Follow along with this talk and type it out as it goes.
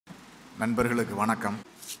நண்பர்களுக்கு வணக்கம்.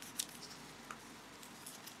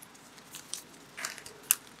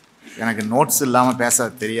 எனக்கு நோட்ஸ் இல்லாமல் பேச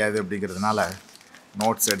தெரியாது அப்படிங்கிறதுனால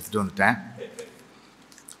நோட்ஸ் எடுத்துகிட்டு வந்துட்டேன்.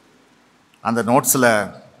 அந்த நோட்ஸில்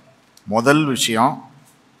முதல் விஷயம்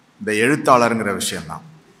இந்த எழுத்தாளருங்கிற விஷயந்தான்.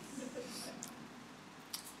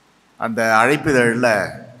 அந்த அழைப்பிதழில்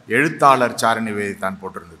எழுத்தாளர் சாரணி தான்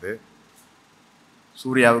போட்டிருந்தது.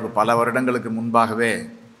 சூர்யாவுக்கு பல வருடங்களுக்கு முன்பாகவே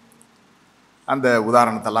அந்த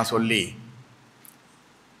உதாரணத்தெல்லாம் சொல்லி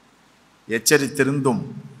எச்சரித்திருந்தும்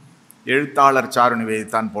எழுத்தாளர் சாருணி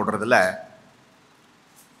தான் போடுறதில்ல.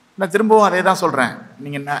 நான் திரும்பவும் அதே தான் சொல்கிறேன்.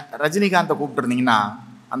 நீங்கள் ரஜினிகாந்தை கூப்பிட்டுருந்தீங்கன்னா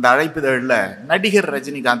அந்த அழைப்பிதழில் நடிகர்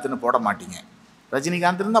ரஜினிகாந்த்னு போட மாட்டீங்க,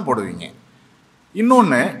 ரஜினிகாந்த்னு தான் போடுவீங்க.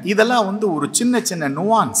 இன்னொன்று, இதெல்லாம் ஒரு சின்ன சின்ன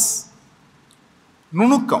நுவான்ஸ்,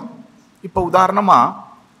 நுணுக்கம். இப்போ உதாரணமாக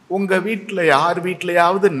உங்கள் வீட்டில் யார்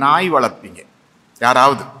வீட்லையாவது நாய் வளர்ப்பீங்க.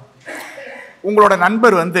 யாராவது உங்களோட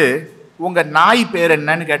நண்பர் உங்கள் நாய் பேர்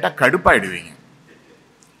என்னன்னு கேட்டால் கடுப்பாயிடுவீங்க.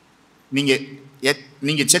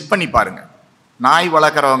 நீங்கள் செக் பண்ணி பாருங்கள். நாய்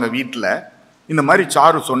வளர்க்குறவங்க வீட்டில் இந்த மாதிரி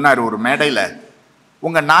சாரு சொன்னார் ஒரு மேடையில்,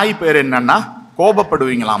 உங்கள் நாய் பேர் என்னன்னா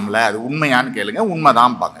கோபப்படுவீங்களாம்ல, அது உண்மையான்னு கேளுங்க.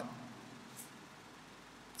 உண்மைதான்பாங்க.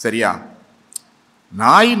 சரியா?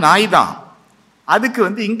 நாய் தான்.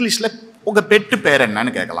 அதுக்கு இங்கிலீஷில் உங்கள் பெட்டு பேர்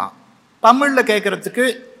என்னன்னு கேட்கலாம். தமிழில் கேட்குறதுக்கு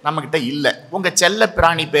நம்மக்கிட்ட இல்லை. உங்கள் செல்ல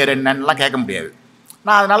பிராணி பேர் என்னன்னுலாம் கேட்க முடியாது.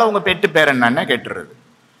 நான் அதனால் உங்கள் பெட்டு பேர் என்னன்னு கேட்டுறது.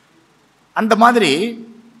 அந்த மாதிரி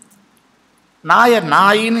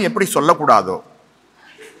நாயின்னு எப்படி சொல்லக்கூடாதோ,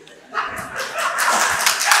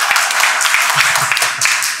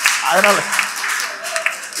 அதனால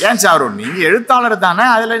ஏன் சாரு நீங்கள் எழுத்தாளர் தானே,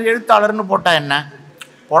 அதில் எழுத்தாளர்னு போட்டால் என்ன?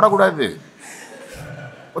 போடக்கூடாது.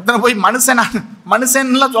 ஒருத்தனை போய்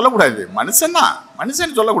மனுஷன்லாம் சொல்லக்கூடாது.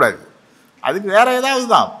 மனுஷன் சொல்லக்கூடாது. அதுக்கு வேற ஏதாவது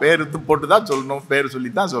தான் பேர் போட்டு தான் சொல்லணும், பேர் சொல்லி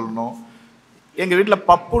தான் சொல்லணும். எங்கள் வீட்டில்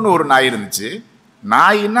பப்புன்னு ஒரு நாய் இருந்துச்சு.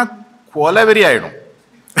 நாயின்னா கொலவெறி ஆகிடும்.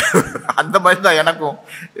 அந்த மாதிரி தான் எனக்கும்.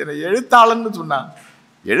 எழுத்தாளன்னு சொன்னா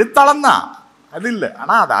எழுத்தாளன் தான், அது இல்லை.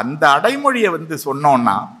 ஆனால் அது அந்த அடைமொழியை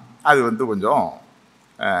சொன்னோன்னா அது கொஞ்சம்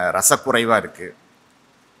ரசக்குறைவாக இருக்குது.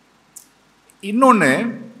 இன்னொன்று,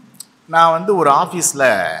 நான் ஒரு ஆஃபீஸில்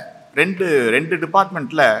ரெண்டு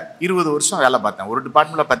டிபார்ட்மெண்ட்டில் 20 வருஷம் வேலை பார்த்தேன். ஒரு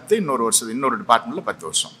டிபார்ட்மெண்ட்டில் 10, இன்னொரு டிபார்ட்மெண்ட்டில் 10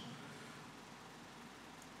 வருஷம்.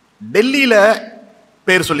 டெல்லியில்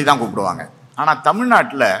பேர் சொல்லி தான் கூப்பிடுவாங்க. ஆனால்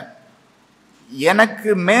தமிழ்நாட்டில் எனக்கு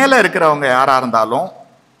மேலே இருக்கிறவங்க யாராக இருந்தாலும்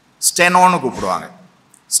ஸ்டெனோன்னு கூப்பிடுவாங்க.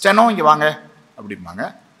 ஸ்டெனோ இங்கே வாங்க அப்படிம்பாங்க.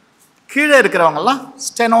 கீழே இருக்கிறவங்கெல்லாம்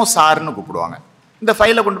ஸ்டெனோ சார்னு கூப்பிடுவாங்க. இந்த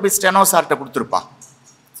ஃபைலை கொண்டு போய் ஸ்டெனோ சார்கிட்ட கொடுத்துருப்பா.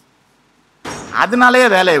 அதனாலேயே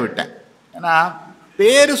வேலையை விட்டேன். ஏன்னா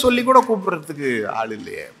பேர் சொல்லி கூட கூப்பிடுறதுக்கு ஆள்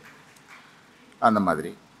இல்லையே, அந்த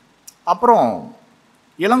மாதிரி. அப்புறம்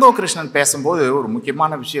இளங்கோ கிருஷ்ணன் பேசும்போது ஒரு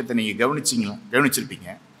முக்கியமான விஷயத்தை நீங்கள் கவனிச்சிருப்பீங்க.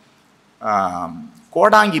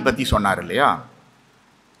 கோடாங்கி பற்றி சொன்னார் இல்லையா?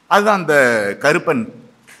 அதுதான் அந்த கருப்பன்.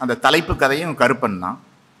 அந்த தலைப்பு கதையும் கருப்பன் தான்.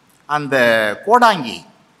 அந்த கோடாங்கி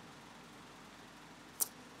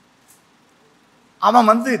அவன்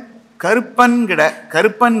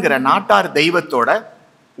கருப்பன்கிற நாட்டார் தெய்வத்தோட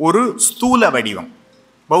ஒரு ஸ்தூல வடிவம்,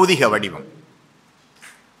 பௌதிக வடிவம்.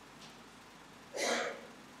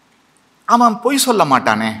 அவன் பொய் சொல்ல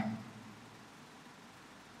மாட்டானே.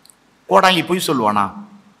 கோடாங்கி பொய் சொல்லுவானா?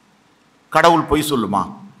 கடவுள் பொய் சொல்லுமா?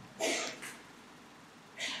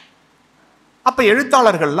 அப்ப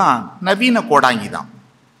எழுத்தாளர்கள்லாம் நவீன கோடாங்கி தான்.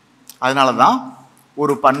 அதனாலதான்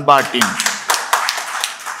ஒரு பண்பாட்டின்,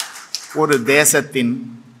 ஒரு தேசத்தின்,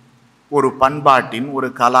 ஒரு பண்பாட்டின், ஒரு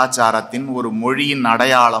கலாச்சாரத்தின், ஒரு மொழியின்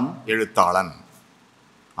அடையாளம் எழுத்தாளன்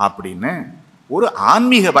அப்படின்னு ஒரு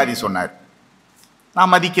ஆன்மீகவாதி சொன்னார்.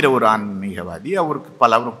 நான் மதிக்கிற ஒரு ஆன்மீகவாதி. அவருக்கு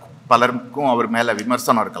பலருக்கும் அவர் மேலே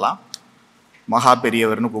விமர்சனம் இருக்கலாம். மகா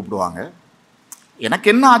பெரியவர்னு கூப்பிடுவாங்க. எனக்கு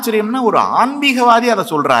என்ன ஆச்சரியம்னா, ஒரு ஆன்மீகவாதி அதை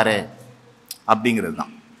சொல்கிறாரே அப்படிங்கிறது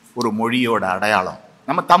தான் ஒரு மொழியோட அடையாளம்.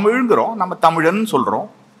 நம்ம தமிழ்ங்கிறோம், நம்ம தமிழன்னு சொல்கிறோம்.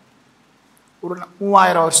 ஒரு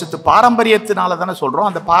 3000 வருஷத்து பாரம்பரியத்தினால தானே சொல்கிறோம்.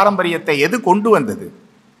 அந்த பாரம்பரியத்தை எது கொண்டு வந்தது?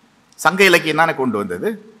 சங்க இலக்கியம் தானே கொண்டு வந்தது.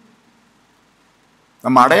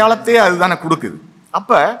 நம்ம அடையாளத்தையே அதுதானே கொடுக்குது.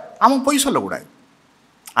 அப்போ அவன் பொய் சொல்லக்கூடாது.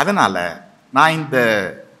 அதனால் நான் இந்த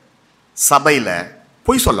சபையில்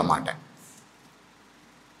பொய் சொல்ல மாட்டேன்.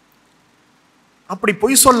 அப்படி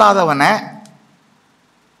பொய் சொல்லாதவனை,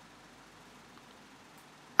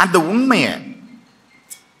 அந்த உண்மையை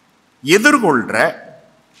எதிர்கொள்கிற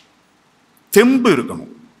தெம்பு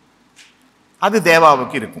இருக்கணும். அது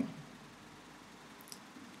தேவாவுக்கு இருக்கும்.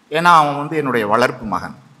 ஏன்னா அவன் என்னுடைய வளர்ப்பு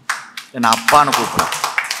மகன், என்னை அப்பான்னு கூப்பிடுறான்.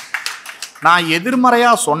 நான்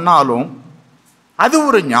எதிர்மறையாக சொன்னாலும் அது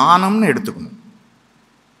ஒரு ஞானம்னு எடுத்துக்கணும்.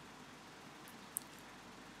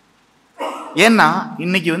 ஏன்னா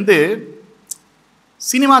இன்னைக்கு வந்து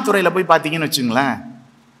சினிமா துறையில் போய் பார்த்தீங்கன்னு வச்சுங்களேன்,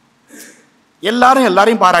 எல்லாரும்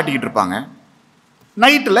எல்லாரையும் பாராட்டிக்கிட்டு இருப்பாங்க,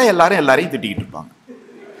 நைட்டில் எல்லாரும் எல்லாரையும் திட்டிக்கிட்டு இருப்பாங்க.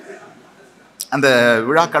 அந்த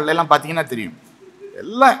விழாக்கள்ல எல்லாம் பார்த்தீங்கன்னா தெரியும்.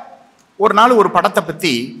 எல்லாம் ஒரு நாள் ஒரு படத்தை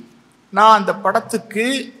பற்றி நான் அந்த படத்துக்கு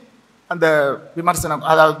அந்த விமர்சனம்,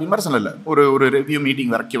 அதாவது விமர்சனம் இல்லை, ஒரு ரிவ்யூ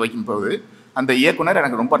மீட்டிங் வரைக்கும் வைக்கும்போது அந்த இயக்குனர்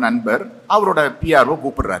எனக்கு ரொம்ப நண்பர், அவரோட பிஆர்ஓ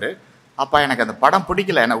கூப்பிடுறாரு. அப்பா எனக்கு அந்த படம்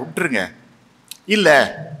பிடிக்கல, என்னை விட்டுருங்க. இல்லை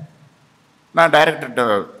நான் டைரக்டர்கிட்ட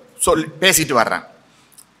சொல்லி பேசிட்டு வர்றேன்.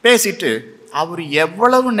 பேசிட்டு அவர்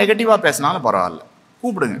எவ்வளவு நெகட்டிவாக பேசினாலும் பரவாயில்ல,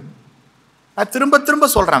 கூப்பிடுங்க. நான் திரும்ப திரும்ப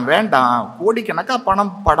சொல்கிறேன், வேண்டாம், கோடிக்கணக்கா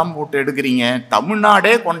படம் போட்டு எடுக்கிறீங்க,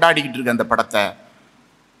 தமிழ்நாடே கொண்டாடிக்கிட்டு இருக்கு அந்த படத்தை,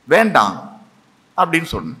 வேண்டாம் அப்படின்னு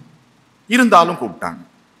சொன்னேன். இருந்தாலும் கூப்பிட்டாங்க.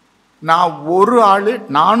 நான் ஒரு ஆள்,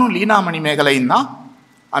 நானும் லீனாமணி மேகலையும் தான்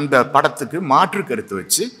அந்த படத்துக்கு மாற்று கருத்து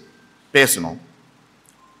வச்சு பேசணும்.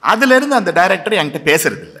 அதுலேருந்து அந்த டைரக்டர் என்கிட்ட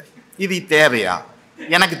பேசுறது இல்லை. இது தேவையா,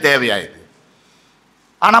 எனக்கு தேவையா இது?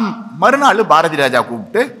 ஆனால் மறுநாள் பாரதி ராஜா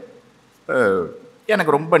கூப்பிட்டு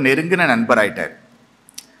எனக்கு ரொம்ப நெருங்கின நண்பராயிட்டார்.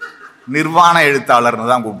 நிர்வாண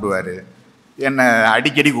எழுத்தாளர்னு தான் கூப்பிடுவார், என்னை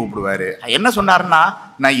அடிக்கடி கூப்பிடுவார். என்ன சொன்னார்னா,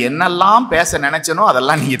 நான் என்னெல்லாம் பேச நினைச்சனோ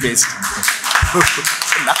அதெல்லாம் நீங்கள் பேசிட்டீங்க.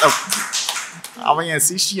 அவன் என்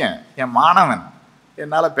சிஷ்யன், என் மாணவன்,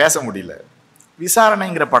 என்னால் பேச முடியல.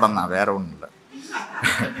 விசாரணைங்கிற படம் தான், வேற ஒன்றும் இல்லை.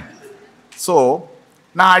 ஸோ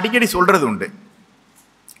நான் அடிக்கடி சொல்றது உண்டு,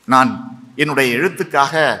 நான் என்னுடைய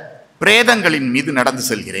எழுத்துக்காக பிரேதங்களின் மீது நடந்து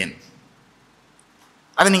செல்கிறேன்.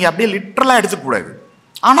 அதை நீங்கள் அப்படியே லிட்டரலாக எடுத்துக்கூடாது.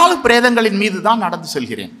 ஆனாலும் பிரேதங்களின் மீது தான் நடந்து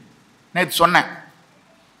செல்கிறேன். நேற்று சொன்னேன்,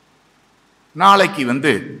 நாளைக்கு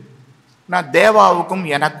வந்து நான் தேவாவுக்கும்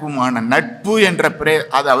எனக்குமான நட்பு என்ற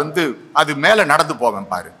அதை வந்து அது மேலே நடந்து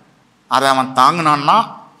போவேன் பாரு. அதை அவன் தாங்கினான்னா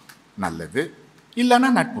நல்லது, இல்லைன்னா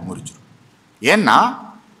நட்பு முறிச்சிடும். ஏன்னா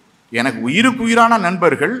எனக்கு உயிருக்கு உயிரான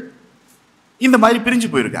நண்பர்கள் இந்த மாதிரி பிரிஞ்சு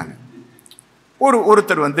போயிருக்காங்க.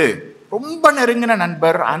 ஒருத்தர் வந்து ரொம்ப நெருங்கின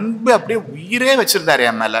நண்பர், அன்பு அப்படியே உயிரே வச்சிருந்தாரு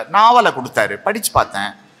என் மேலே, நாவலை கொடுத்தாரு, படித்து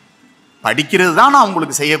பார்த்தேன். படிக்கிறது தான் நான்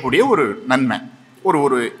உங்களுக்கு செய்யக்கூடிய ஒரு நன்மை, ஒரு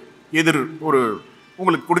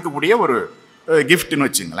உங்களுக்கு கொடுக்கக்கூடிய ஒரு கிஃப்ட்னு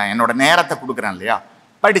வச்சுங்களேன். என்னோட நேரத்தை கொடுக்குறேன் இல்லையா.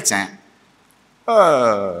 படித்தேன்,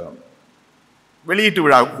 வெளியீட்டு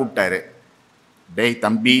விழாவுக்கு கூப்பிட்டாரு. டேய்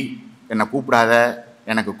தம்பி, என்னை கூப்பிடாத,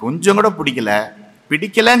 எனக்கு கொஞ்சம் கூட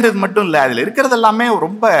பிடிக்கலைங்கிறது மட்டும் இல்லை, அதில் இருக்கிறது எல்லாமே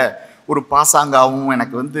ரொம்ப ஒரு பாசாங்காகவும்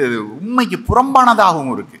எனக்கு வந்து உண்மைக்கு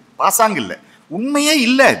புறம்பானதாகவும் இருக்குது. பாசாங்கு இல்லை, உண்மையே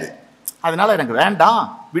இல்லை அது. அதனால் எனக்கு வேண்டாம்,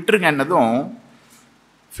 விட்டுருங்க என்னதும்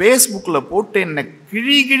ஃபேஸ்புக்கில் போட்டு என்னை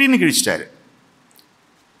கிழின்னு கிழிச்சிட்டாரு.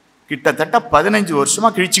 கிட்டத்தட்ட 15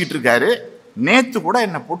 வருஷமாக கிழிச்சிக்கிட்டு இருக்காரு. நேற்று கூட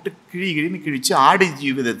என்னை போட்டு கிழின்னு கிழிச்சு ஆடு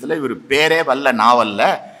ஜீவிதத்தில் இவர் பேரே வல்ல நாவல்ல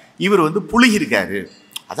இவர் வந்து புழுகியிருக்காரு.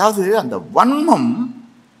 அதாவது அந்த வன்மம்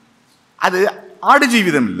அது ஆடு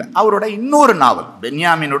ஜீவிதம் இல்லை, அவரோட இன்னொரு நாவல்,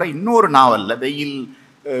 பென்யாமினோட இன்னொரு நாவலில்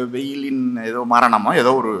வெயிலின் ஏதோ மரணமோ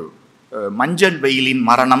ஏதோ ஒரு மஞ்சள் வெயிலின்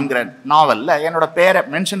மரணம்ங்கிற நாவலில் என்னோட பேரை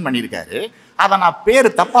மென்ஷன் பண்ணியிருக்காரு. அதை நான் பேர்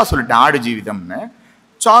தப்பாக சொல்லிட்டேன், ஆடு ஜீவிதம்னு.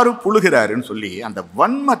 சாரு புழுகிறாருன்னு சொல்லி அந்த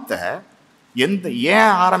வன்மத்தை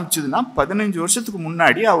ஏன் ஆரம்பிச்சதுன்னா 15 வருஷத்துக்கு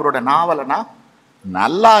முன்னாடி அவரோட நாவலை நான்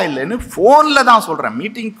நல்லா இல்லைன்னு ஃபோனில் தான் சொல்கிறேன்,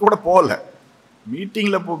 மீட்டிங் கூட போகல.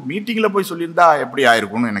 மீட்டிங்கில் போய் சொல்லியிருந்தா எப்படி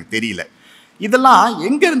ஆயிருக்கும்னு எனக்கு தெரியல. இதெல்லாம்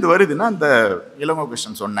எங்கேருந்து வருதுன்னா, அந்த இளங்கோ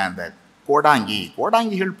கிருஷ்ணன் சொன்ன அந்த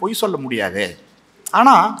கோடாங்கிகள் பொய் சொல்ல முடியாது.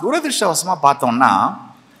 ஆனால் துரதிருஷ்டவசமாக பார்த்தோம்னா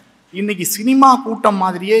இன்னைக்கு சினிமா கூட்டம்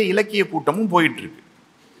மாதிரியே இலக்கிய கூட்டமும் போயிட்டுருக்கு.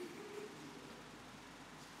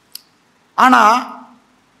 ஆனால்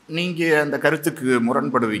நீங்கள் அந்த கருத்துக்கு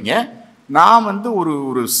முரண்படுவீங்க. நான் வந்து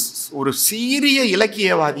ஒரு சீரிய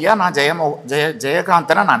இலக்கியவாதியாக நான்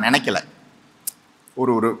ஜெயகாந்தனை நான் நினைக்கல.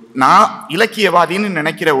 நான் இலக்கியவாதின்னு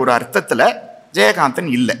நினைக்கிற ஒரு அர்த்தத்தில் ஜெயகாந்தன்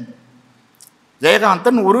இல்லை.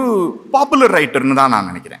 ஜெயகாந்தன் ஒரு பாப்புலர் ரைட்டர்னு தான் நான்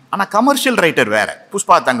நினைக்கிறேன். ஆனால் கமர்ஷியல் ரைட்டர் வேற.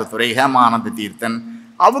 புஷ்பா தங்கத்துரை, ஹேமானந்த தீர்த்தன்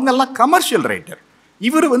அவங்கெல்லாம் கமர்ஷியல் ரைட்டர்.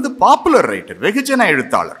 இவர் வந்து பாப்புலர் ரைட்டர், வெகுஜன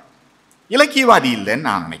எழுத்தாளர், இலக்கியவாதி இல்லைன்னு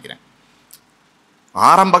நான் நினைக்கிறேன்.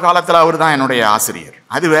 ஆரம்ப காலத்தில் அவர் தான் என்னுடைய ஆசிரியர்,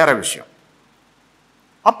 அது வேற விஷயம்.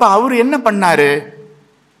 அப்போ அவர் என்ன பண்ணாரு,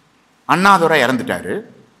 அண்ணாதுரை இறந்துட்டாரு,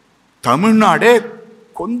 தமிழ்நாடே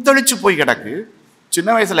கொந்தளிச்சு போய் கிடக்கு. சின்ன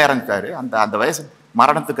வயசுல இறந்துட்டாரு, அந்த வயசு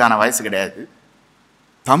மரணத்துக்கான வயசு கிடையாது.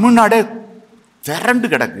 தமிழ்நாடே திரண்டு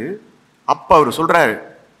கிடக்கு. அப்ப அவர் சொல்றாரு,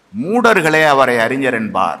 மூடர்களே அவரை அறிஞர்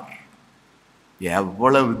என்பார்.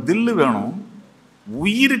 எவ்வளவு தில்லு வேணும்,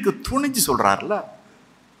 உயிருக்கு துணிஞ்சு சொல்றாருல.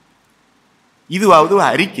 இதுவாவது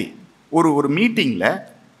அறிக்கை. ஒரு மீட்டிங்ல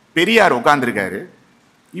பெரியார் உட்காந்துருக்காரு,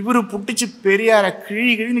 இவரு புட்டிச்சு பெரியாரை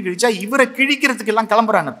கிழின்னு கிழிச்சா இவரை கிழிக்கிறதுக்கு எல்லாம்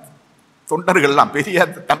கிளம்புறாங்க தொண்டர்கள்லாம்.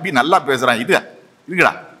 பெரியார் தம்பி நல்லா பேசுறான்,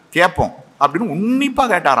 இதுடா கேட்போம் அப்படின்னு உன்னிப்பாக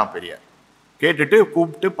கேட்டாராம் பெரியார். கேட்டுட்டு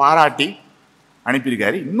கூப்பிட்டு பாராட்டி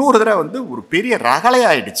அனுப்பியிருக்காரு. இன்னொரு தடவை வந்து ஒரு பெரிய ரகளை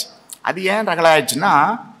ஆயிடுச்சு. அது ஏன் ரகளை ஆயிடுச்சுன்னா,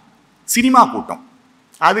 சினிமா கூட்டம்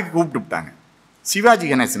அதுக்கு கூப்பிட்டு விட்டாங்க. சிவாஜி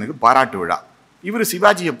கணேசனுக்கு பாராட்டு விழா. இவர்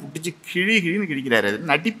சிவாஜியை பிடிச்சி கிழின்னு கிழிக்கிறாரு.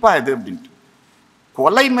 நடிப்பா இது அப்படின்ட்டு.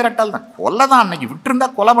 கொலை மிரட்டல் தான், கொலை தான். அன்னைக்கு விட்டுருந்தா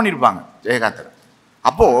கொலை பண்ணியிருப்பாங்க ஜெயகாந்தர்.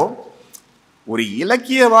 அப்போ ஒரு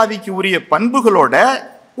இலக்கியவாதிக்கு உரிய பண்புகளோட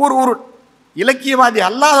ஒரு ஒரு இலக்கியவாதி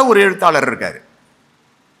அல்லாத ஒரு எழுத்தாளர் இருக்காரு.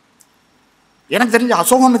 எனக்கு தெரிஞ்ச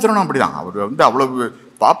அசோகமித்திரனும் அப்படிதான். அவர் வந்து அவ்வளவு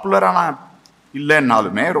பாப்புலரான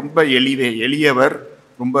இல்லைன்னாலுமே ரொம்ப எளியவர்,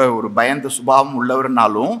 ரொம்ப ஒரு பயந்த சுபாவம்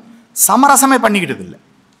உள்ளவர்னாலும் சமரசமே பண்ணிக்கிட்டது இல்லை.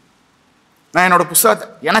 நான் என்னோட புஸ்தகத்தை,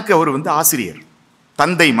 எனக்கு அவர் வந்து ஆசிரியர்,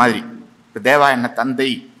 தந்தை மாதிரி. இப்போ தேவா என்ன தந்தை,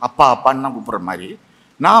 அப்பா அப்பான்னு தான் கூப்பிட்ற மாதிரி,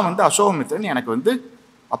 நான் வந்து அசோகமித்திரன் எனக்கு வந்து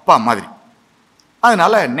அப்பா மாதிரி.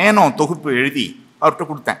 அதனால நேனோ தொகுப்பு எழுதி அவர்கிட்ட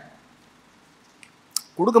கொடுத்தேன்.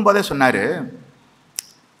 கொடுக்கும்போதே சொன்னார்,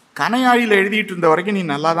 கனையாழியில் எழுதிட்டு இருந்த வரைக்கும் நீ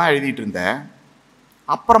நல்லா தான் எழுதிட்டு இருந்த,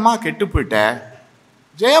 அப்புறமா கெட்டு போயிட்ட.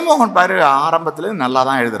 ஜெயமோகன் பாரு ஆரம்பத்தில் நல்லா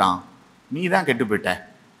தான் எழுதுறான், நீ தான் கெட்டு போயிட்ட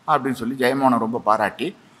அப்படின்னு சொல்லி ஜெயமோகனை ரொம்ப பாராட்டி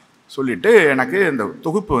சொல்லிட்டு எனக்கு இந்த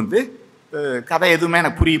தொகுப்பு வந்து கதை எதுவுமே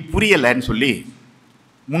எனக்கு புரியலைன்னு சொல்லி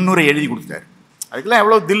முன்னுரை எழுதி கொடுத்தாரு. அதுக்கெல்லாம்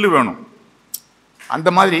எவ்வளோ தில்லு வேணும் அந்த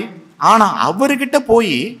மாதிரி. ஆனால் அவர்கிட்ட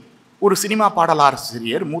போய் ஒரு சினிமா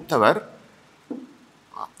பாடலாசிரியர் மூத்தவர்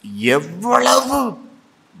எவ்வளவு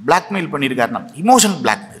பிளாக்மெயில் பண்ணியிருக்காருன்னா, இமோஷனல்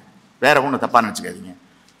பிளாக்மெயில், வேற ஒன்றும் தப்பாக நினச்சிக்காதீங்க.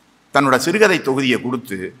 தன்னோட சிறுகதை தொகுதியை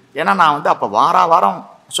கொடுத்து, ஏன்னா நான் வந்து அப்போ வாரம்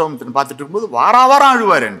அசோகமித்திரன் பார்த்துட்டு இருக்கும்போது வாரம்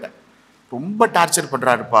அழுவார். என்கிட்ட ரொம்ப டார்ச்சர்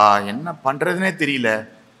பண்ணுறாருப்பா, என்ன பண்ணுறதுனே தெரியல.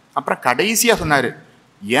 அப்புறம் கடைசியாக சொன்னார்,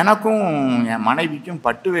 எனக்கும் என் மனைவிக்கும்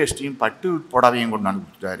பட்டு வேஷ்டியும் பட்டு புடவையும் கொண்டு வந்து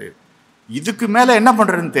கொடுத்துட்டாரு, இதுக்கு மேலே என்ன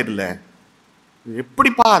பண்ணுறதுன்னு தெரியல,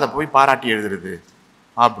 எப்படிப்பா அதை போய் பாராட்டி எழுதுறது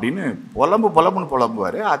அப்படின்னு புலம்புன்னு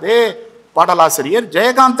புலம்புவார். அதே பாடலாசிரியர்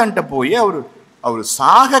ஜெயகாந்தன்ட்ட போய் அவர்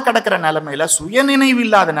சாக கிடக்கிற நிலைமையில, சுயநினைவு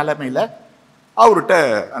இல்லாத நிலைமையில அவர்கிட்ட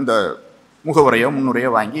அந்த முகவுரையோ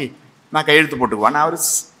முன்னுரையோ வாங்கி நான் கையெழுத்து போட்டுக்குவான். அவர்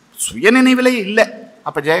சுயநினைவிலே இல்லை.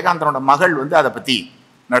 அப்போ ஜெயகாந்தனோட மகள் வந்து அதை பற்றி,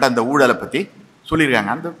 நடந்த ஊழலை பற்றி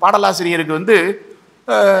சொல்லியிருக்காங்க. அந்த பாடலாசிரியருக்கு வந்து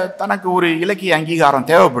தனக்கு ஒரு இலக்கிய அங்கீகாரம்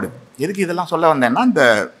தேவைப்படுது. எதுக்கு இதெல்லாம் சொல்ல வந்தேன்னா, இந்த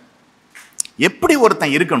எப்படி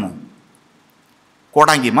ஒருத்தன் இருக்கணும்,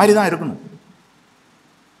 கோடாங்கி மாதிரி தான் இருக்கணும்.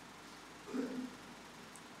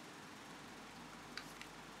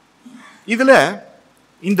 இதுல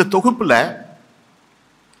இந்த தொகுப்புல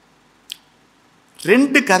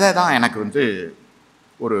 2 கதை தான் எனக்கு வந்து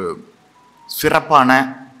ஒரு சிறப்பான,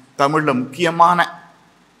 தமிழ்ல முக்கியமான,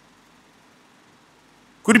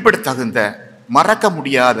 குறிப்பிடத்தகுந்த, மறக்க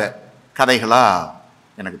முடியாத கதைகளா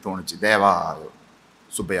எனக்கு தோணுச்சு. தேவா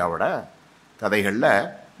சுப்பையாவோட கதைகள்ல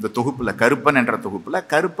இந்த தொகுப்புல, கருப்பன் என்ற தொகுப்புல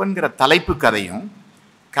கருப்பன்கிற தலைப்பு கதையும்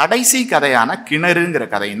கடைசி கதையான கிணறுங்கிற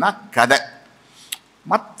கதையும் தான் கதை.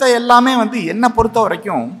 மற்ற எல்லாமே வந்து என்னை பொறுத்த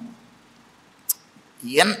வரைக்கும்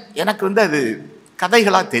எனக்கு வந்து அது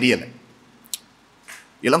கதைகளாக தெரியலை.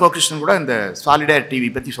 இளங்கோ கிருஷ்ணன் கூட இந்த சாலிடேர் டிவி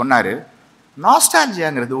பற்றி சொன்னார்.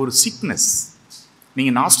 நாஸ்டால்ஜியாங்கிறது ஒரு சிக்னஸ்.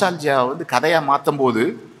 நீங்கள் நாஸ்டால்ஜியாவை வந்து கதையாக மாற்றும் போது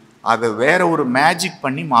அதை வேற ஒரு மேஜிக்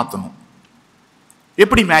பண்ணி மாற்றணும்.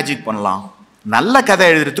 எப்படி மேஜிக் பண்ணலாம்? நல்ல கதை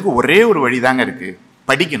எழுதுறதுக்கு ஒரே ஒரு வழிதாங்க இருக்குது,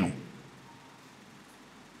 படிக்கணும்.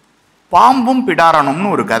 பாம்பும்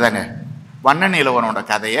பிடாரணும்னு ஒரு கதைங்க, வண்ணன் இளவனோட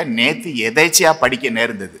கதையை நேற்று எதேச்சியாக படிக்க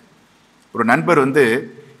நேர்ந்தது. ஒரு நண்பர் வந்து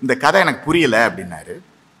இந்த கதை எனக்கு புரியலை அப்படின்னாரு.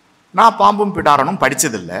 நான் பாம்பும் பிடாரனும்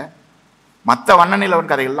படித்ததில்லை, மற்ற வண்ணன்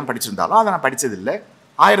இளவன் கதைகள்லாம் படிச்சிருந்தாலும் அதை நான் படித்ததில்லை.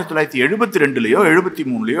 1972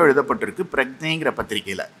 73 எழுதப்பட்டிருக்கு பிரக்ஞைங்கிற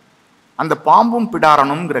பத்திரிகையில். அந்த பாம்பும்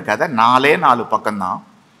பிடாரனுங்கிற கதை 4 பக்கம்தான்.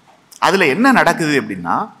 அதில் என்ன நடக்குது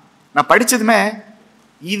அப்படின்னா, நான் படித்ததுமே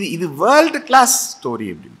இது வேர்ல்டு கிளாஸ் ஸ்டோரி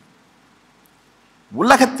அப்படின்னு,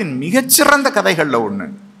 உலகத்தின் மிகச்சிறந்த கதைகளில் ஒன்று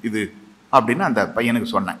இது அப்படின்னு அந்த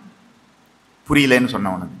பையனுக்கு சொன்னேன். புரியலன்னு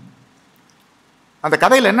சொன்னவனுக்கு. அந்த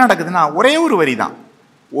கதையில் என்ன நடக்குதுன்னா, ஒரே ஒரு வரி தான்.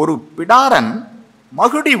 ஒரு பிடாரன்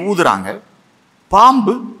மகுடி ஊதுறாங்க,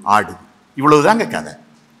 பாம்பு ஆடுது. இவ்வளவுதாங்க கதை,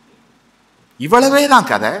 இவ்வளவே தான்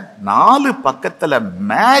கதை. 4 பக்கத்தில்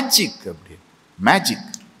மேஜிக். அப்படி மேஜிக்.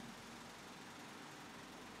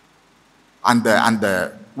 அந்த அந்த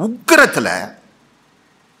உக்கிரத்தில்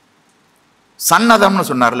சன்னதம்னு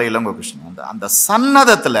சொன்னார்ல இளங்கோ கிருஷ்ணன், அந்த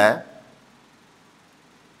சன்னதத்தில்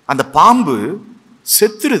அந்த பாம்பு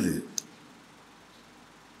செத்துருது,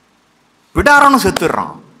 பிடாரனும்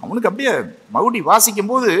செத்துடுறான். அவனுக்கு அப்படியே மகுடி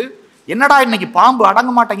வாசிக்கும் போது, என்னடா இன்னைக்கு பாம்பு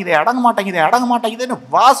அடங்க மாட்டேங்குதேன்னு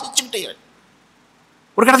வாசிச்சுக்கிட்டே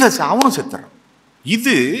ஒரு கடத்துல அவனும் செத்துறான்.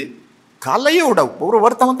 இது கலையோட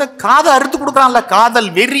ஒருத்தன் வந்து காதை அறுத்து கொடுக்குறான்ல, காதல்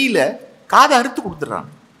வெறியில காதை அறுத்து கொடுத்துட்றான்.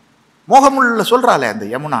 மோகமுள்ள சொல்றாளே அந்த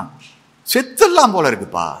யமுனா, செத்துலாம் போல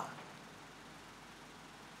இருக்குப்பா.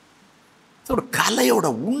 ஒரு கலையோட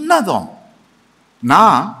உன்னதம்.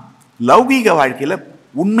 நான் லௌகீக வாழ்க்கையில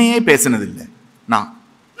உண்மையே பேசினதில்லை. நான்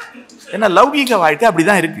என்ன லௌகீக வாழ்க்கை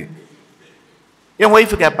அப்படிதான் இருக்கு. என்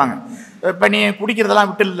ஒய்ஃபு கேட்பாங்க, இப்போ நீ குடிக்கிறதெல்லாம்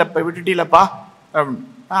விட்டுட்டீங்களப்பா?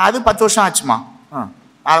 அது 10 வருஷம் ஆச்சுமா.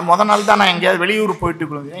 அது முத நாள் தான் நான் எங்கேயாவது வெளியூர்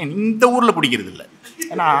போயிட்டு இந்த ஊரில் குடிக்கிறது இல்லை.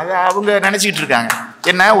 ஏன்னா அது அவங்க நினச்சிக்கிட்டு இருக்காங்க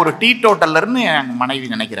என்ன ஒரு டீ டோட்டல்லர்னு என்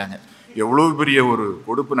மனைவி நினைக்கிறாங்க. எவ்வளோ பெரிய ஒரு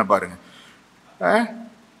கொடுப்புன்னு பாருங்க.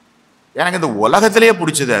 எனக்கு இந்த உலகத்திலேயே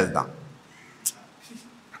பிடிச்சது அதுதான்.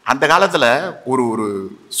 அந்த காலத்தில் ஒரு ஒரு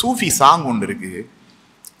சூஃபி சாங் ஒன்று இருக்கு.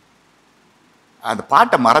 அந்த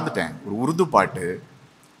பாட்டை மறந்துட்டேன். ஒரு உருது பாட்டு,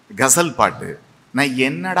 கசல் பாட்டு. நான்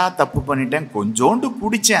என்னடா தப்பு பண்ணிட்டேன், கொஞ்சோண்டு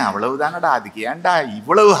குடித்தேன், அவ்வளவுதானடா, அதுக்கு ஏன்டா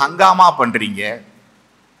இவ்வளவு ஹங்காமா பண்ணுறீங்க,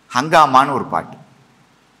 ஹங்காமான்னு ஒரு பாட்டு.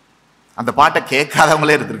 அந்த பாட்டை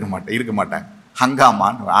கேட்காதவங்களே இருக்க மாட்டாங்க.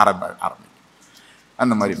 ஹங்காமான்னு ஆரம்பிக்கும்.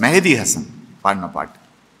 அந்த மாதிரி மெஹதி ஹசன் பாடின பாட்டு.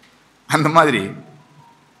 அந்த மாதிரி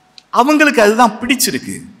அவங்களுக்கு அதுதான்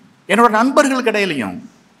பிடிச்சிருக்கு. என்னோட நண்பர்களுக்கு இடையிலையும்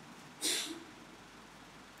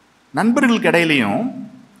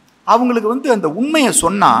அவங்களுக்கு அந்த உண்மையை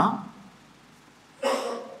சொன்னா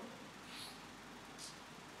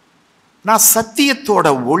நான் சத்தியத்தோட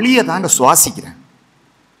ஒளியை தாங்க சுவாசிக்கிறேன்.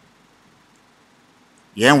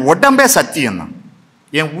 என் உடம்பே சத்தியம்தான்,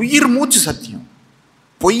 என் உயிர் மூச்சு சத்தியம்.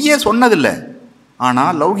 பொய்யே சொன்னதில்லை, ஆனா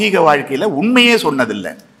லௌகீக வாழ்க்கையில உண்மையே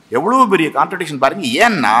சொன்னதில்லை. எவ்வளவு பெரிய கான்ட்ரடிக்ஷன் பாருங்க.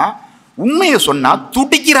 ஏன்னா உண்மையை சொன்னா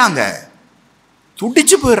துடிக்கிறாங்க,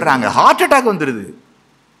 துடிச்சு போயிடுறாங்க, ஹார்ட் அட்டாக் வந்துடுது.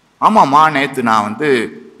 ஆமாம்மா, நேற்று நான்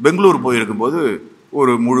பெங்களூர் போயிருக்கும்போது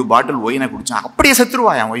ஒரு முழு பாட்டில் ஒயினை குடித்தேன், அப்படியே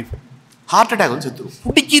செத்துருவா என் ஒய்ஃப். ஹார்ட் அட்டாக் வந்து செத்துருவோம்.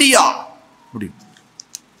 குடிக்கிறியா அப்படி.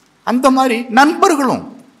 அந்த மாதிரி நண்பர்களும்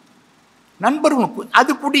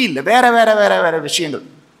அது குடி இல்லை, வேற வேற வேற வேற விஷயங்கள்.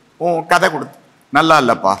 கதை கொடுத்து நல்லா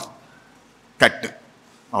இல்லைப்பா கட்டு,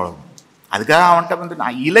 அவ்வளோ. அதுக்காக அவன்கிட்ட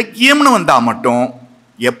நான் இலக்கியம்னு வந்தா மட்டும்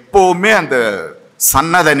எப்பவுமே அந்த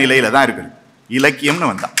சன்னத நிலையில தான் இருக்கு.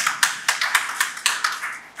 இலக்கியம்னு வந்தா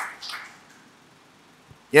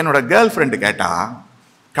என்னோட கேர்ள் ஃப்ரெண்டு கேட்டா,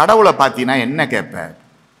 கடவுளை பார்த்தீங்கன்னா என்ன கேட்ப?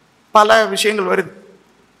 பல விஷயங்கள் வருது.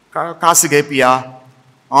 காசு கேட்பியா,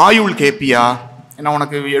 ஆயுள் கேட்பியா, என்ன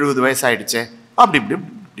உனக்கு 70 வயசாயிடுச்சே, அப்படி இப்படி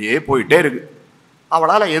இப்படியே போயிட்டே இருக்கு.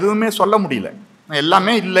 அவளால் எதுவுமே சொல்ல முடியல. நான்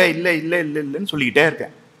எல்லாமே இல்லை இல்லை இல்லை இல்லை இல்லைன்னு சொல்லிக்கிட்டே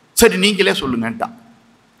இருக்கேன். சரி நீங்களே சொல்லுங்கன்ட்டான்.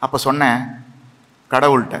 அப்போ சொன்னேன்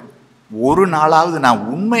கடவுள்கிட்ட, ஒரு நாளாவது நான்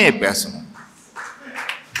உண்மையை பேசணும்.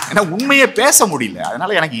 ஏன்னா உண்மையை பேச முடியல.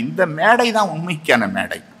 அதனால எனக்கு இந்த மேடை தான் உண்மைக்கான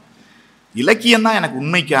மேடை, இலக்கியம் தான் எனக்கு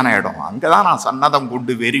உண்மைக்கான இடம். அங்கதான் நான் சன்னதம்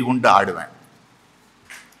கொண்டு வெறி கொண்டு ஆடுவேன்.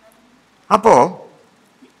 அப்போ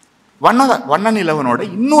வண்ண நிலவனோட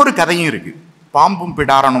இன்னொரு கதையும் இருக்கு. பாம்பும்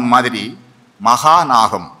பிடாரனும் மாதிரி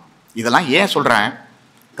மகாநாகம். இதெல்லாம் ஏன் சொல்றேன்?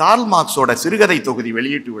 கார்ல் மார்க்ஸோட சிறுகதை தொகுதி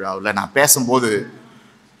வெளியீட்டு விழாவில் நான் பேசும்போது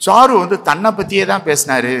சாரு தன்னை பற்றியே தான்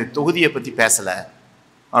பேசினாரு, தொகுதியை பற்றி பேசலை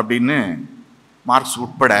அப்படின்னு மார்க்ஸ்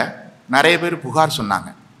உட்பட நிறைய பேர் புகார் சொன்னாங்க.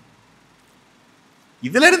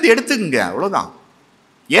 இதுல இருந்து எடுத்துக்கங்க, அவ்வளோதான்.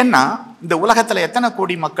 ஏன்னா இந்த உலகத்தில் எத்தனை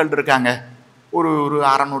கோடி மக்கள் இருக்காங்க? ஒரு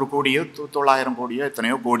 600 கோடியோ 900 கோடியோ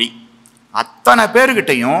எத்தனையோ கோடி. அத்தனை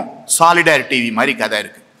பேருக்கிட்டையும் சாலிடாரிட்டி டிவி மாதிரி கதை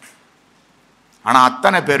இருக்கு. ஆனால்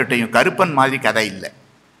அத்தனை பேருகிட்டையும் கருப்பன் மாதிரி கதை இல்லை.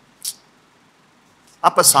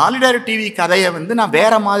 அப்போ சாலிடாரிட்டி டிவி கதையை நான்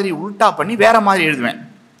வேற மாதிரி உல்டா பண்ணி வேற மாதிரி எழுதுவேன்.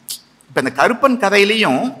 இப்போ இந்த கருப்பன்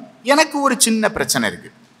கதையிலையும் எனக்கு ஒரு சின்ன பிரச்சனை இருக்கு.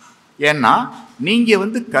 ஏன்னா நீங்க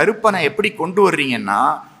கருப்பனை எப்படி கொண்டு வர்றீங்கன்னா,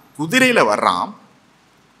 குதிரையில வர்றான்,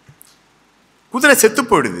 குதிரை செத்து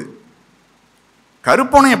போயிடுது.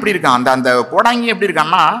 கருப்பனும் எப்படி இருக்கான், அந்த அந்த கோடாங்கி எப்படி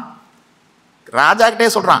இருக்கான்னா, ராஜா கிட்டே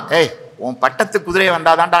சொல்றான், ஏய் உன் பட்டத்து குதிரை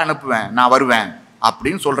வந்தாதான்டா அனுப்புவேன், நான் வருவேன்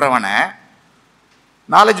அப்படின்னு சொல்றவனை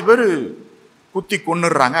 4-5 பேர் குத்தி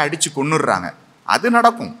கொன்னுடுறாங்க, அடிச்சு கொன்னுடுறாங்க. அது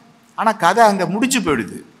நடக்கும். ஆனா கதை அங்க முடிச்சு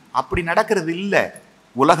போயிடுது. அப்படி நடக்கிறது இல்லை.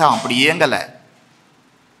 உலகம் அப்படி இயங்கலை.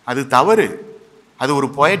 அது தவறு. அது ஒரு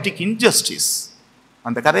பொயட்டிக் இன்ஜஸ்டிஸ்.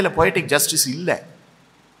 அந்த கதையில பொயட்டிக் ஜஸ்டிஸ் இல்லை.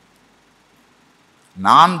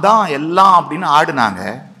 நான் தான் எல்லாம் அப்படின்னு ஆடுனாங்க.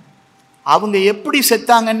 அவங்க எப்படி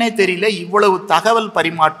செத்தாங்கன்னே தெரியல. இவ்வளவு தகவல்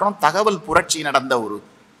பரிமாற்றம், தகவல் புரட்சி நடந்த ஒரு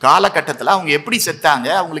காலகட்டத்தில் அவங்க எப்படி செத்தாங்க,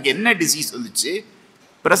 அவங்களுக்கு என்ன டிசீஸ் வந்துச்சு,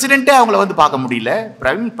 பிரசிடென்ட்டே அவங்கள பார்க்க முடியல,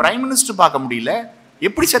 பிரைம் மினிஸ்டர் பார்க்க முடியல,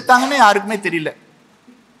 எப்படி செத்தாங்கன்னு யாருக்குமே தெரியல.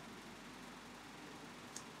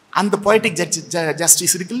 அந்த பொயட்டிக்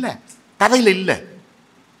ஜஸ்டிஸ் இருக்குல்ல, கதையில் இல்லை.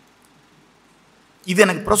 இது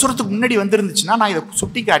எனக்கு பிரசுரத்துக்கு முன்னாடி வந்திருந்துச்சுன்னா நான் இதை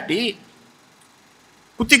சுட்டி காட்டி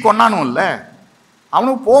குத்தி கொண்டானும் இல்லை,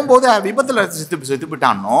 அவனுக்கு போகும்போது விபத்தில்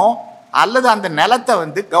செத்துப்பிட்டானோ அல்லது அந்த நிலத்தை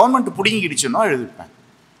கவர்மெண்ட் பிடுங்கிடுச்சுன்னோ எழுதிருப்பேன்.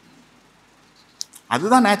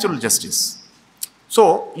 அதுதான் நேச்சுரல் ஜஸ்டிஸ். ஸோ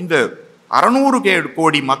இந்த 600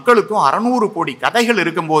 கோடி மக்களுக்கும் 600 கோடி கதைகள்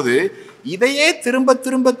இருக்கும்போது இதையே திரும்ப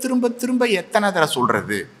திரும்ப திரும்ப திரும்ப எத்தனை தடவை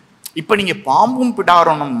சொல்றது? இப்ப நீங்க பாம்பும்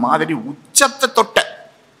பிடாரனும் மாதிரி உச்சத்தை தொட்ட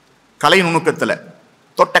கலை நுணுக்கத்துல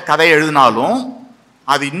தொட்ட கதை எழுதினாலும்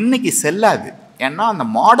அது இன்னைக்கு செல்லாது. ஏன்னா அந்த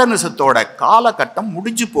மாடர்னிசத்தோட காலகட்டம்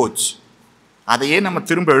முடிஞ்சு போச்சு. அதையே நம்ம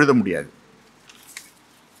திரும்ப எழுத முடியாது.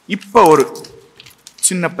 இப்ப ஒரு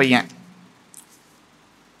சின்ன பையன்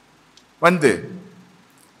வந்து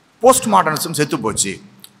போஸ்ட் மாடர்னிசம் செத்து போச்சு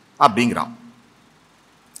அப்படிங்கிறான்.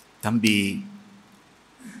 தம்பி,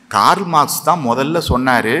 கார்ல் மார்க்ஸ் தான் முதல்ல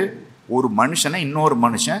சொன்னாரு, ஒரு மனுஷனை இன்னொரு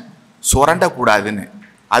மனுஷன் சுரண்டக்கூடாதுன்னு.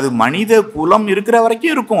 அது மனித குலம் இருக்கிற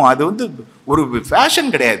வரைக்கும் இருக்கும். அது வந்து ஒரு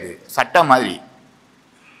ஃபேஷன் கிடையாது, சட்டை மாதிரி.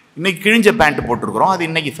 இன்னைக்கு கிழிஞ்ச பேண்ட் போட்டிருக்கிறோம், அது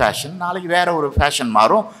இன்னைக்கு ஃபேஷன், நாளைக்கு வேற ஒரு ஃபேஷன்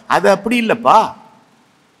மாறும். அது அப்படி இல்லைப்பா.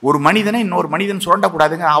 ஒரு மனிதனை இன்னொரு மனிதன்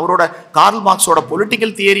சுரண்டக்கூடாதுங்க. அவரோட கார்ல் மார்க்ஸோட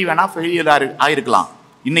பொலிட்டிக்கல் தியரி வேணா ஃபெயிலியர் ஆயிருக்கலாம்.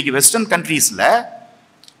 இன்னைக்கு வெஸ்டர்ன் கண்ட்ரீஸ்ல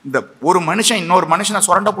இந்த ஒரு மனுஷன் இன்னொரு மனுஷனை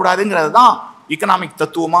சுரண்டக்கூடாதுங்கிறது தான் எக்கனாமிக்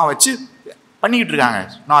தத்துவமாக வச்சு பண்ணிக்கிட்டு இருக்காங்க.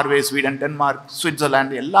 நார்வே, ஸ்வீடன், டென்மார்க்,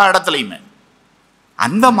 சுவிட்சர்லாந்து, எல்லா இடத்துலையுமே.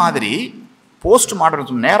 அந்த மாதிரி போஸ்ட்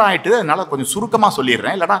மாடர்னிசம் நேரம் ஆயிட்டு. அதனால கொஞ்சம் சுருக்கமாக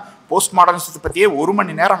சொல்லிடுறேன், இல்லைனா போஸ்ட் மாடர்னிசத்தை பற்றியே 1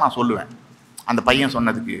 மணி நேரம் நான் சொல்லுவேன். அந்த பையன்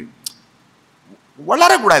சொன்னதுக்கு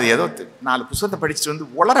வளரக்கூடாது. ஏதோ 4 புத்தகத்தை படிச்சுட்டு வந்து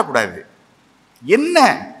வளரக்கூடாது. என்ன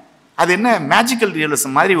அது? என்ன மேஜிக்கல்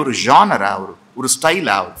ரியலிசம் மாதிரி ஒரு ஜானரா, ஒரு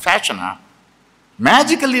ஸ்டைலா, ஒரு ஃபேஷனா?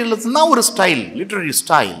 மேஜிக்கல் ரியலிசம் தான் ஒரு ஸ்டைல், லிட்டரரி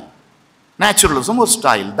ஸ்டைல். நேச்சுரலிசம் ஒரு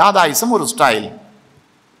ஸ்டைல், தாதாயிசம் ஒரு style.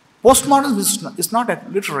 Post modernism is not a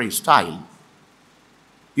literary style.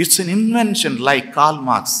 It's an invention like Karl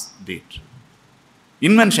Marx did.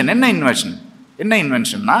 Invention. என்ன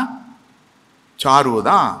இன்வென்ஷன்னா, சாரு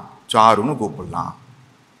தான் சாருன்னு கூப்பிடலாம்.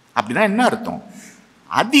 அப்படின்னா என்ன அர்த்தம்?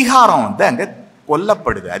 அதிகாரம் வந்து அங்க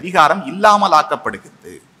கொல்லப்படுது, அதிகாரம் இல்லாமல்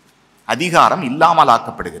ஆக்கப்படுகிறது.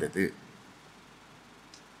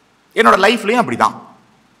 என்னோட லைஃப்லயும் அப்படிதான்.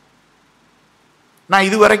 நான்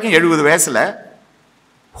இதுவரைக்கும் 70 வயசுல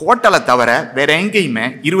ஹோட்டலை தவிர வேற எங்கேயுமே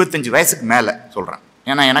 25 வயசுக்கு மேல சொல்றேன்.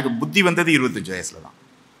 ஏன்னா எனக்கு புத்தி வந்தது 25 வயசுல தான்.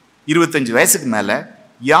 25 வயசுக்கு மேல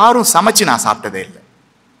யாரும் சமைச்சு நான் சாப்பிட்டதே இல்லை.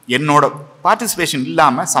 என்னோட பார்ட்டிசிபேஷன்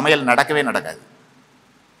இல்லாம சமையல் நடக்கவே நடக்காது.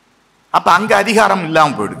 அப்ப அங்க அதிகாரம்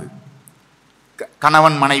இல்லாம போயிடுது,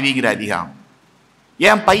 கணவன் மனைவிங்கிற அதிகாரம்.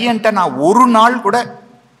 என் பையன்ட்ட நான் ஒரு நாள் கூட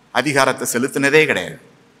அதிகாரத்தை செலுத்தினதே கிடையாது.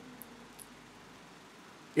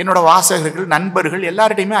 என்னோட வாசகர்கள், நண்பர்கள்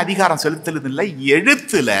எல்லார்ட்டையுமே அதிகாரம் செலுத்துறதில்லை.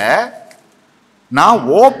 எழுத்துல நான்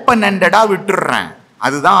ஓப்பன் எண்டடா விட்டுடுறேன்.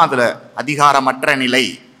 அதுதான் அதுல அதிகாரமற்ற நிலை.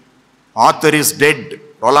 Author is dead.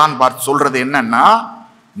 ரொலான் பார்த் சொல்றது என்னன்னா,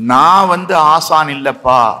 நான் வந்து ஆசான்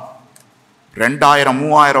இல்லப்பா,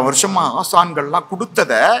 2000-3000 வருஷமா ஆசான்கள்லாம்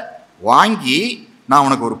கொடுத்தத வாங்கி நான்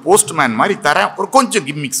உனக்கு ஒரு போஸ்ட்மேன் மாதிரி தரேன். ஒரு கொஞ்சம்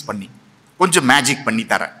கிம்மிக்ஸ் பண்ணி, கொஞ்சம் மேஜிக் பண்ணி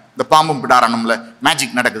தரேன். இந்த பாம்பும் பிடாரணும்ல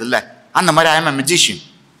மேஜிக் நடக்குது இல்ல, அந்த மாதிரி ஐ எம் எ மெஜிஷியன்.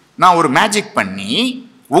 நான் ஒரு மேஜிக் பண்ணி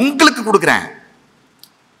உங்களுக்கு கொடுக்குறேன்.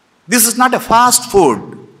 This is not a fast food,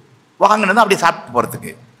 வாங்கினது அப்படியே சாப்பிட்டு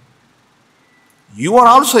போறதுக்கு. You are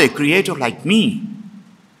also a creator like me.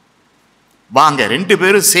 வாங்க 2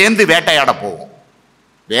 பேரும் சேர்ந்து வேட்டையாட போவோம்.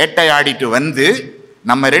 வேட்டையாடிட்டு வந்து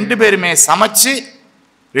நம்ம 2 பேருமே சமைச்சு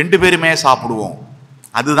 2 பேருமே சாப்பிடுவோம்.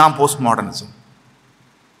 அதுதான் போஸ்ட் மாடர்னிசம்.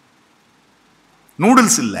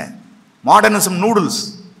 நூடுல்ஸ் இல்ல, மாடர்னிசம் நூடுல்ஸ்.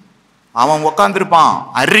 அவன் உக்காந்துருப்பான்,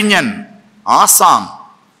 அறிஞன், ஆசான்,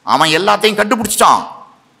 அவன் எல்லாத்தையும் கண்டுபிடிச்சிட்டான்.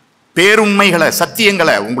 பேருண்மைகளை,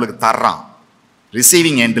 சத்தியங்களை உங்களுக்கு தர்றான்.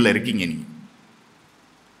 ரிசீவிங் எண்டில் இருக்கீங்க நீங்க.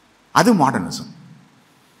 அது மாடர்னிசம்.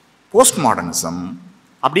 போஸ்ட் மாடர்னிசம்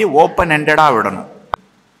அப்படியே ஓப்பன் எண்டடா விடணும்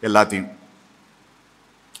எல்லாத்தையும்.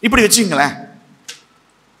 இப்படி வச்சுங்களேன்,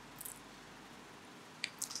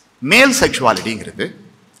 மேல் செக்ஷுவாலிட்டிங்கிறது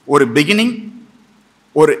ஒரு பிகினிங்,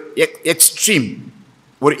 ஒரு எக்ஸ்ட்ரீம்,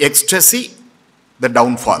 ஒரு எக்ஸ்ட்ரசி, த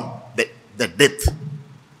டவுன்ஃபால், த டெத்.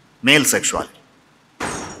 மேல் sexuality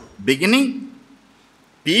beginning,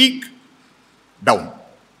 peak, down.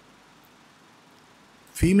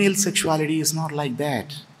 Female sexuality is not like that.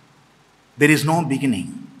 There is no beginning,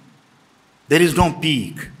 there is no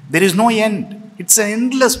peak, there is no end. It's an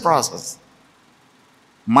endless process.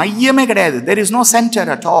 மையமே கிடையாது. there is no center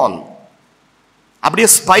at all. அப்படியே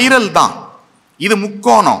spiral தான். இது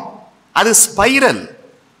முக்கோணம், அது spiral.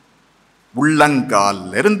 உள்ளங்கால்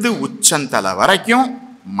இருந்து உச்சந்தலை வரைக்கும்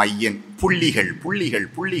மையம், புள்ளிகள் புள்ளிகள்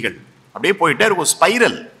புள்ளிகள் அப்படியே போயிட்டே இருக்கும்,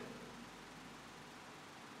 ஸ்பைரல்.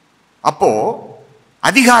 அப்போ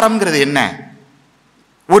அதிகாரம்ங்கிறது என்ன?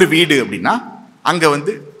 ஒரு வீடு அப்படின்னா அங்க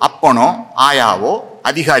வந்து அப்பனோ ஆயாவோ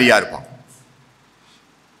அதிகாரியா இருப்பான்.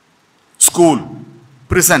 School,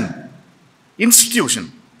 prison, institution,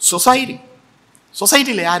 society.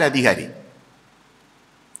 சொசைட்டில யார் அதிகாரி?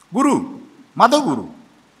 குரு. மதகுரு.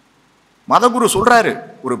 மதகுரு சொல்றாரு,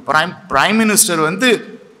 ஒரு பிரைம் மினிஸ்டர் வந்து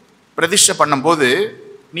பிரதிஷ்டை பண்ணும்போது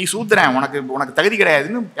நீ சூத்திரன், உனக்கு தகுதி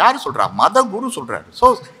கிடையாதுன்னு யாரு சொல்றா? மதகுரு சொல்றாரு. ஸோ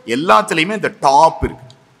எல்லாத்துலேயுமே இந்த டாப் இருக்கு,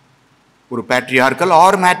 ஒரு பேட்ரியார்கல்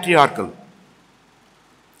ஆர் மேட்ரியார்கல்.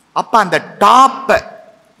 அப்ப அந்த டாப்பை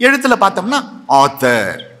எழுத்துல பார்த்தோம்னா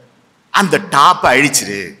ஆத்தர், அந்த டாப்பை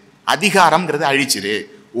அழிச்சிரு, அதிகாரம்ங்கிறத அழிச்சிரு,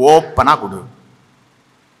 ஓப்பனா கொடு,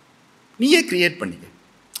 நீயே கிரியேட் பண்ணிக்க.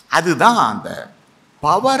 அதுதான் அந்த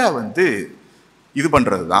பவரை வந்து இது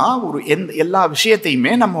பண்றது தான். ஒரு எல்லா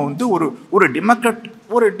விஷயத்தையுமே நம்ம வந்து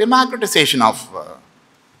ஒரு democratisation of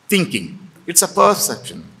thinking, it's a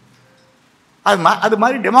perception. அது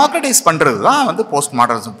மாதிரி டெமோக்ரட்டைஸ் பண்றது தான் வந்து போஸ்ட்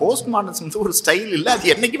மாடர்னிசம். போஸ்ட் மாடர்னிசம் ஒரு ஸ்டைல் இல்லை,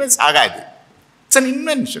 அது என்னைக்குமே சாகாது. It's an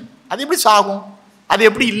invention. அது எப்படி சாகும்? அது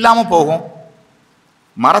எப்படி இல்லாம போகும்?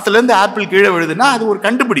 மரத்துலேருந்து ஆப்பிள் கீழே விழுதுன்னா அது ஒரு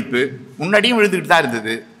கண்டுபிடிப்பு, முன்னாடியும் விழுந்துக்கிட்டு தான்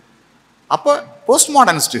இருந்தது. அப்போ போஸ்ட்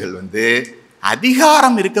மாடர்னிஸ்டுகள் வந்து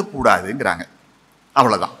அதிகாரம் இருக்கக்கூடாதுங்கிறாங்க.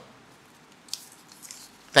 அவ்வளோதான்.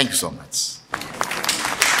 Thank you so much.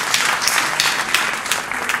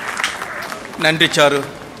 நன்றி சாரு.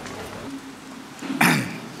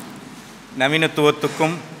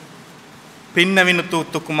 நவீனத்துவத்துக்கும்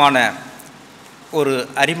பின்னவீனத்துவத்துக்குமான ஒரு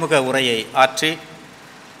அறிமுக உரையை ஆற்றி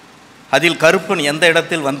அதில் கருப்பன் எந்த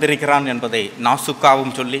இடத்தில் வந்திருக்கிறான் என்பதை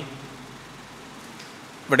நாசுக்காவும் சொல்லி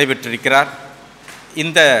விடைபெற்றிருக்கிறார்.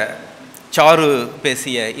 இந்த சாரு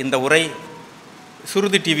பேசிய இந்த உரை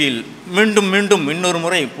சுருதி டிவியில் மீண்டும் மீண்டும் இன்னொரு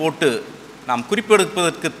முறை போட்டு நாம்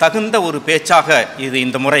குறிப்பெடுப்பதற்கு தகுந்த ஒரு பேச்சாக இது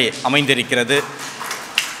இந்த முறை அமைந்திருக்கிறது.